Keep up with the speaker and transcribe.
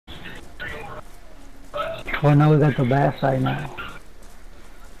Well, now we got the bad side now.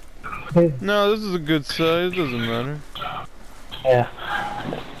 No, this is a good side. It doesn't matter. Yeah.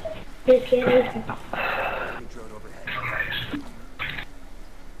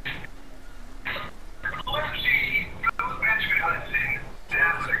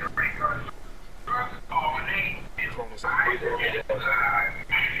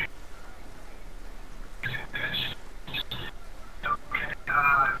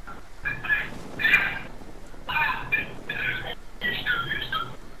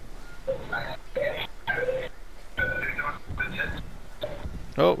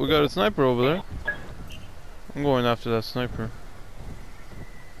 Oh, we got a sniper over there. I'm going after that sniper.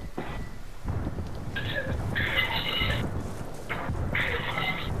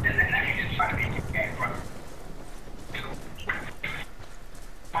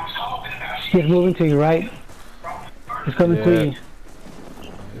 He's moving to your right. He's coming to you.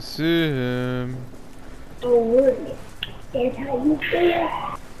 I see him. Oh, really? That's how you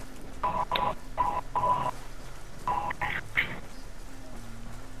feel?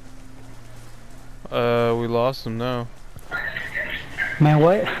 We lost him now. Man,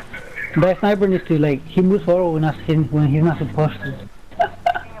 what? That sniper needs to, like, he moves forward when he's not supposed to.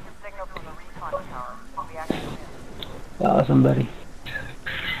 Oh, somebody.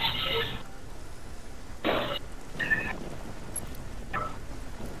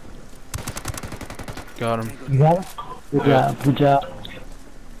 Got him. You got him? Good job, good job.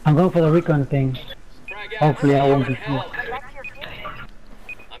 I'm going for the recon thing. Hopefully I won't be killed.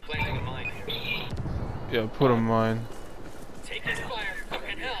 Yeah, put a mine.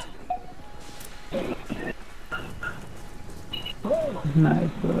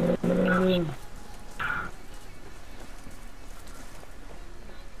 Sniper.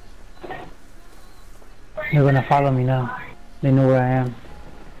 They're gonna follow me now. They know where I am.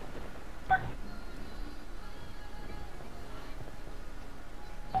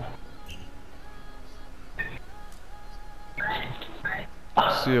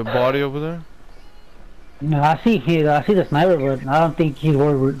 See a body over there? No, I see the sniper, but I don't think he's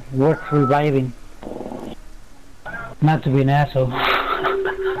worth reviving. Not to be an asshole.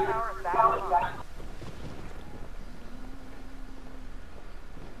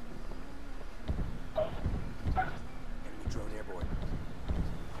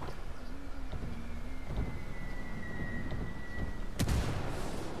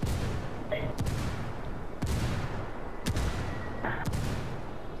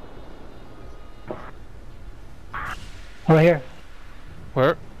 Right here.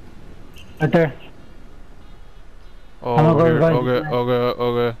 Where? Right there. Oh, I'm gonna here. go revive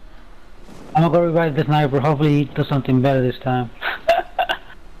Okay. I'm gonna go revive the sniper. Hopefully he does something better this time.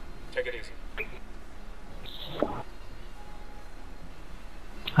 Take it easy.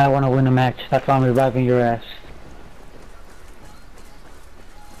 I wanna win a match. That's why I'm reviving your ass.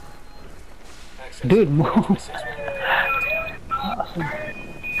 Dude, move. Awesome.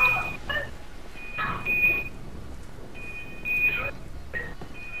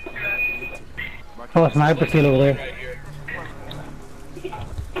 Oh, a sniper still over there.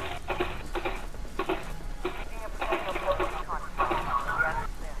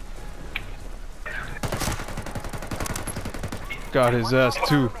 Got his ass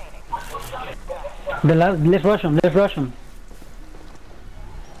too. Let's rush him. Let's rush him.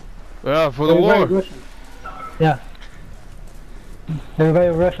 Yeah, for the Everybody war. rush him. Yeah. Everybody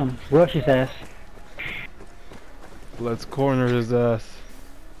rush him. Rush his ass. Let's corner his ass.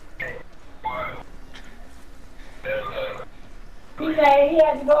 He said he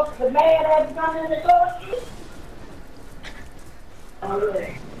had to go to the man had to come in the door. Oh,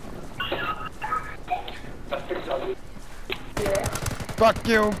 really? Fuck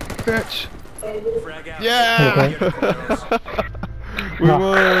you, bitch. Frag out. Yeah. We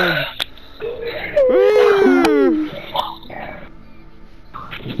won.